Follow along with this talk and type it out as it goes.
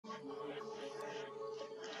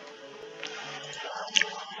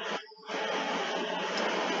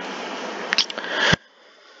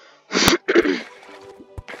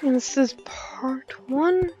And this is part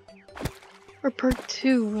 1? Or part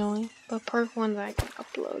 2, really. But part 1 that I can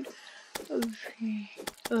upload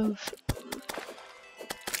of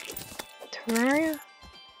Terraria.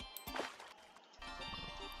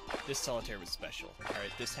 This solitaire was special.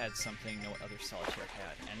 Alright, this had something no other solitaire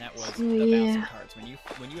had, and that was the bouncing cards.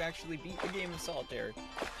 When you actually beat the game of solitaire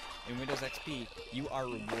in Windows XP, you are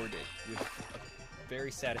rewarded with a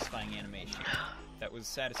very satisfying animation. That was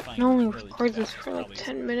satisfying. I only in the early record this 2000s, for like probably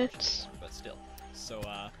 10 minutes. but still. So,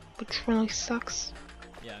 which really sucks.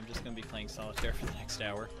 yeah, I'm just gonna be playing solitaire for the next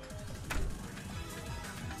hour.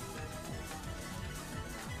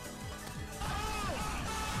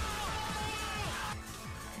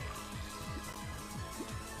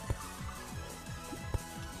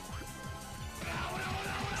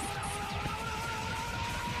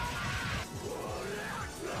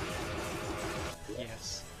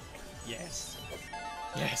 Yes. Yes.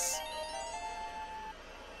 Yes.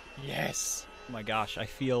 Yes. Oh my gosh, I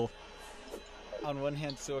feel on one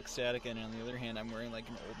hand so ecstatic, and on the other hand I'm wearing like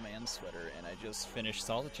an old man sweater, and I just finished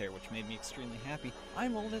solitaire, which made me extremely happy.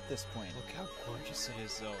 I'm old at this point. Look how gorgeous it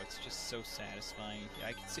is though. It's just so satisfying. Yeah,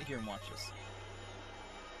 I can sit here and watch this.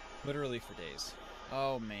 Literally for days.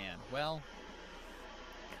 Oh man. Well,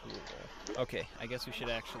 cool. Okay, I guess we should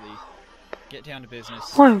actually get down to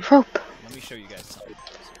business. Oh, rope. Let me show you guys something.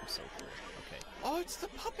 So cool. Okay. Oh, it's the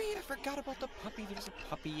puppy! I forgot about the puppy. There's a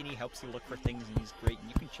puppy, and he helps you look for things, and he's great. And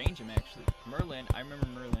you can change him, actually. Merlin. I remember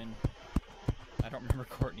Merlin. I don't remember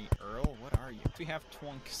Courtney. Earl? What are you? We have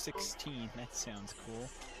Twunk16. That sounds cool.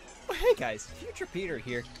 Oh, hey, guys. Future Peter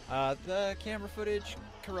here. The camera footage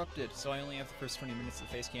corrupted, so I only have the first 20 minutes of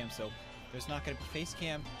face cam, so there's not going to be face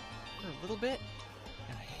cam for a little bit.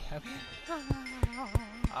 And I have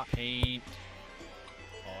paint.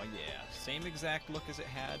 Oh yeah, same exact look as it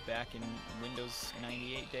had back in Windows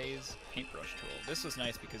 98 days. Paintbrush tool. This was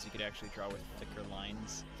nice because you could actually draw with thicker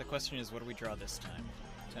lines. The question is, what do we draw this time?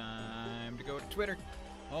 Time to go to Twitter.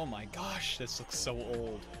 Oh my gosh, this looks so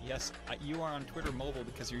old. Yes, you are on Twitter mobile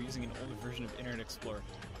because you're using an older version of Internet Explorer.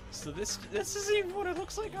 So this isn't even what it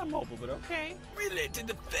looks like on mobile, but okay. Relate to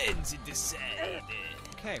the fence and decide.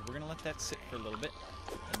 Okay, we're gonna let that sit for a little bit.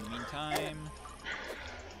 In the meantime,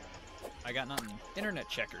 I got nothing. Internet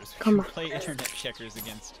checkers. We can play internet checkers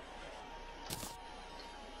against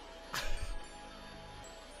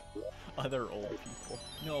other old people.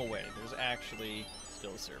 No way. There's actually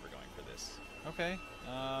still a server going for this. Okay.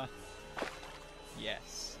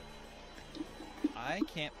 Yes. I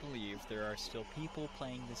can't believe there are still people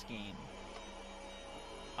playing this game.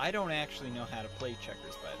 I don't actually know how to play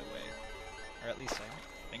checkers, by the way. Or at least I don't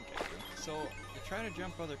think I do. So, you try to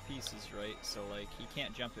jump other pieces, right? So, like, he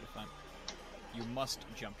can't jump it if I'm... You must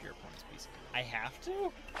jump your opponent's piece. I have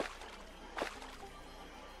to?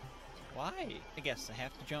 Why? I guess I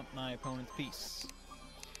have to jump my opponent's piece.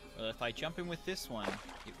 Well, if I jump him with this one,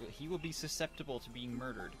 he will be susceptible to being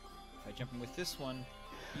murdered. If I jump him with this one,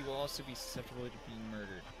 he will also be susceptible to being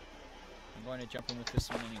murdered. I'm going to jump him with this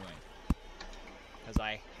one anyway. Because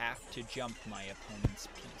I have to jump my opponent's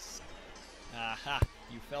piece. Aha!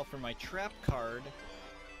 You fell for my trap card.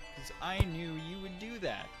 Because I knew you would do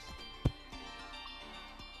that.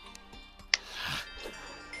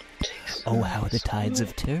 Oh, how the tides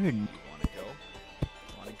have turned. You wanna go?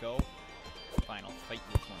 You wanna go? Fine, I'll fight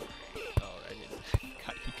you with one. Oh, I didn't.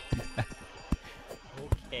 God, you can do that.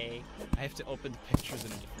 Okay. I have to open the pictures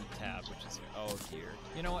in a different tab, which is... Oh, dear.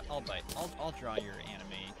 You know what? I'll bite. I'll draw your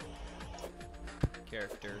anime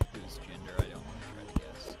character, whose gender I don't want to try to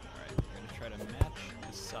guess. Alright, we're gonna try to match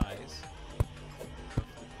the size of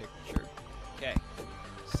the picture. Okay.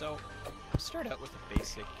 So, I'll start out with a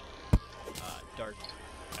basic, dark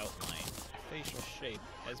outline, facial shape.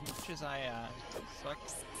 As much as I suck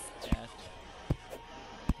at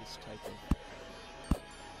this type of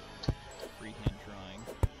freehand drawing,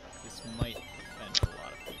 this might offend a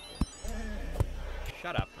lot of people.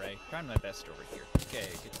 Shut up, Ray. Trying my best over here. Okay,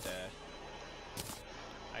 get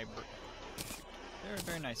eyebrow. Shoot. They're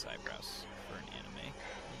very nice eyebrows for an anime.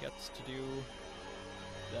 He gets to do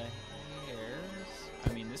the hairs.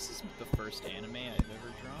 I mean, this is the first anime I've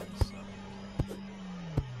ever drawn, so...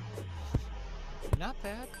 Not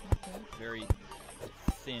bad, not bad. Very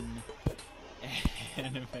thin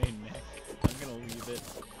anime neck. I'm gonna leave it.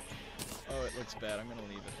 Oh, it looks bad. I'm gonna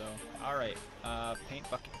leave it though. Alright, paint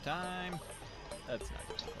bucket time. That's not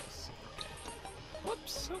even close. Okay.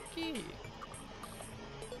 Whoops, okay.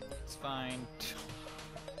 It's fine.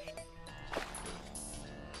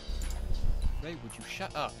 Ray, would you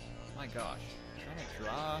shut up? My gosh. I'm trying to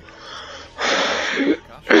draw.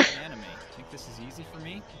 Gosh, what an anime. Think this is easy for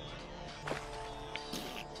me?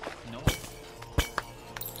 No.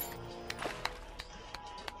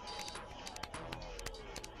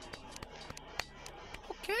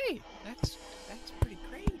 Okay, that's pretty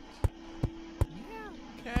great.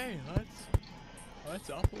 Yeah. Okay, let's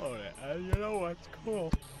upload it. You know what's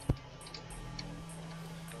cool?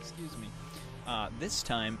 Excuse me. This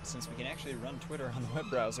time, since we can actually run Twitter on the web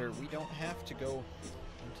browser, we don't have to go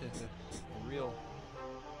into the real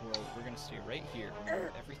world. We're gonna stay right here.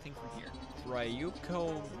 Everything from here.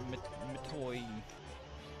 Ryuko Mitoi.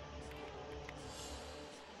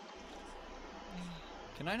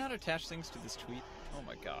 Can I not attach things to this tweet? Oh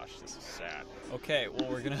my gosh, this is sad. Okay, well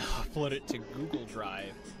we're gonna upload it to Google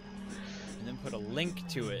Drive and then put a link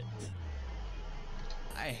to it.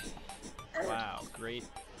 Wow, great.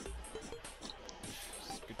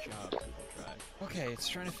 Good job, Google Drive. Okay, it's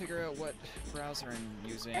trying to figure out what browser I'm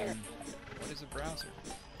using. What is a browser?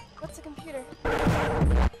 What's a computer?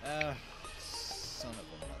 Son of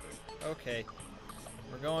a mother. Okay,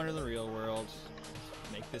 we're going to the real world.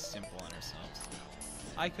 Make this simple on ourselves.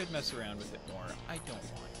 I could mess around with it more. I don't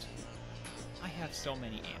want to. I have so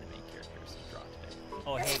many anime characters to draw today.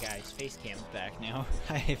 Oh, hey guys, Facecam's back now.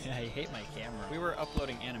 I hate my camera. We were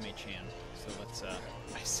uploading Anime Chan, so let's,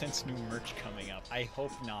 I sense new merch coming up. I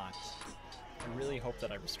hope not. I really hope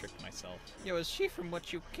that I restrict myself. Yo, is she from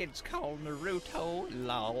what you kids call Naruto?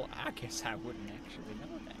 Lol, I guess I wouldn't actually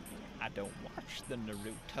know that. I don't watch the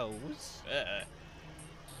Narutos.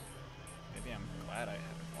 Maybe I'm glad I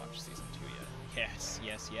haven't watched season 2 yet. Yes,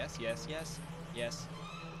 yes, yes, yes, yes, yes.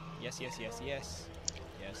 Yes, yes, yes, yes.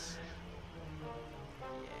 Yes.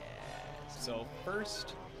 Yes. So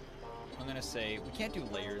first, I'm gonna say, we can't do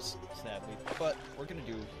layers, sadly, but we're gonna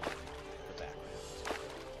do the background.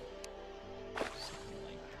 Something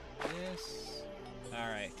like this.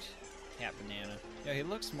 Alright, Cat Banana. Yeah, he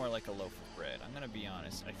looks more like a loaf of bread. I'm gonna be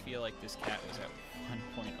honest, I feel like this cat was at one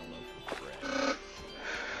point a loaf of bread.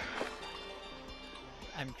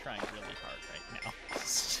 I'm trying really hard right now.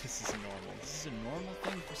 This is normal. This is a normal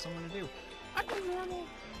thing for someone to do. I'm a normal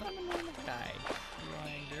guy.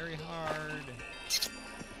 Trying very hard.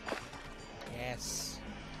 Yes.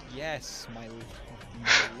 Yes, my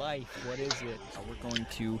life. What is it? We're going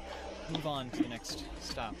to move on to the next...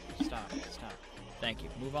 Stop. Thank you.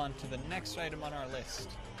 Move on to the next item on our list.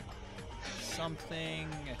 Something...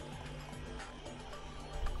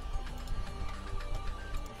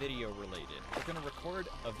 video related. We're gonna record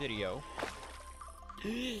a video.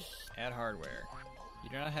 Add hardware. You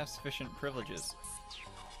do not have sufficient privileges.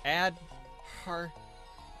 Add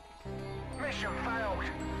Mission failed.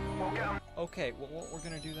 Okay, well what we're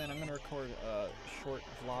gonna do then, I'm gonna record a short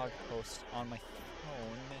vlog post on my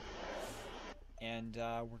phone, and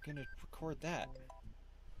we're gonna record that.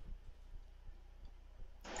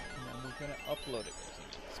 And then we're gonna upload it using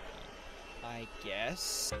XP, I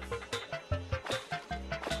guess.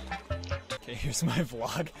 Okay, here's my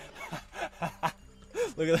vlog.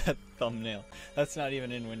 Look at that thumbnail. That's not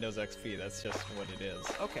even in Windows XP, that's just what it is.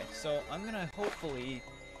 Okay, so I'm gonna hopefully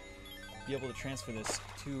be able to transfer this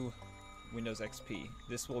to Windows XP.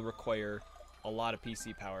 This will require a lot of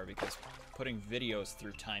PC power because putting videos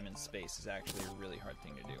through time and space is actually a really hard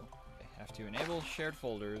thing to do. I have to enable shared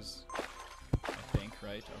folders, I think,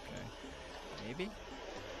 right? Okay. Maybe?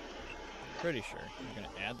 Pretty sure. I'm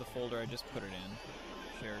gonna add the folder I just put it in.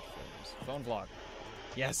 Shared folders. Phone vlog.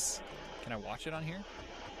 Yes! Can I watch it on here?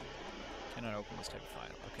 Cannot open this type of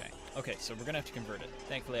file. Okay. Okay, so we're gonna have to convert it.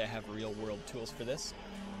 Thankfully I have real world tools for this.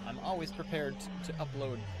 I'm always prepared to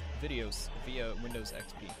upload videos via Windows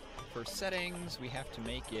XP. For settings, we have to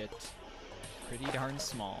make it pretty darn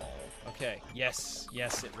small. Okay, yes,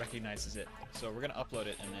 yes, it recognizes it. So we're gonna upload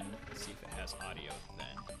it and then see if it has audio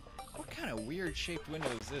then. What kind of weird shaped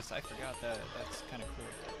window is this? I forgot that. That's kind of cool.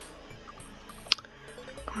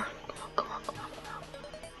 Come on.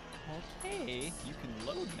 Okay, you can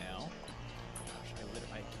load now. Gosh,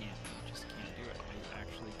 I can't. I just can't do it. I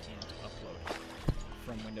actually can't upload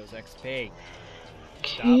from Windows XP.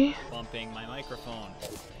 Okay. Stop bumping my microphone.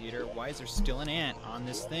 Peter, why is there still an ant on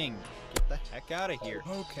this thing? Get the heck out of here.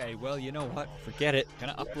 Okay, well, you know what? Forget it.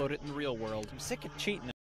 Gonna upload it in the real world. I'm sick of cheating.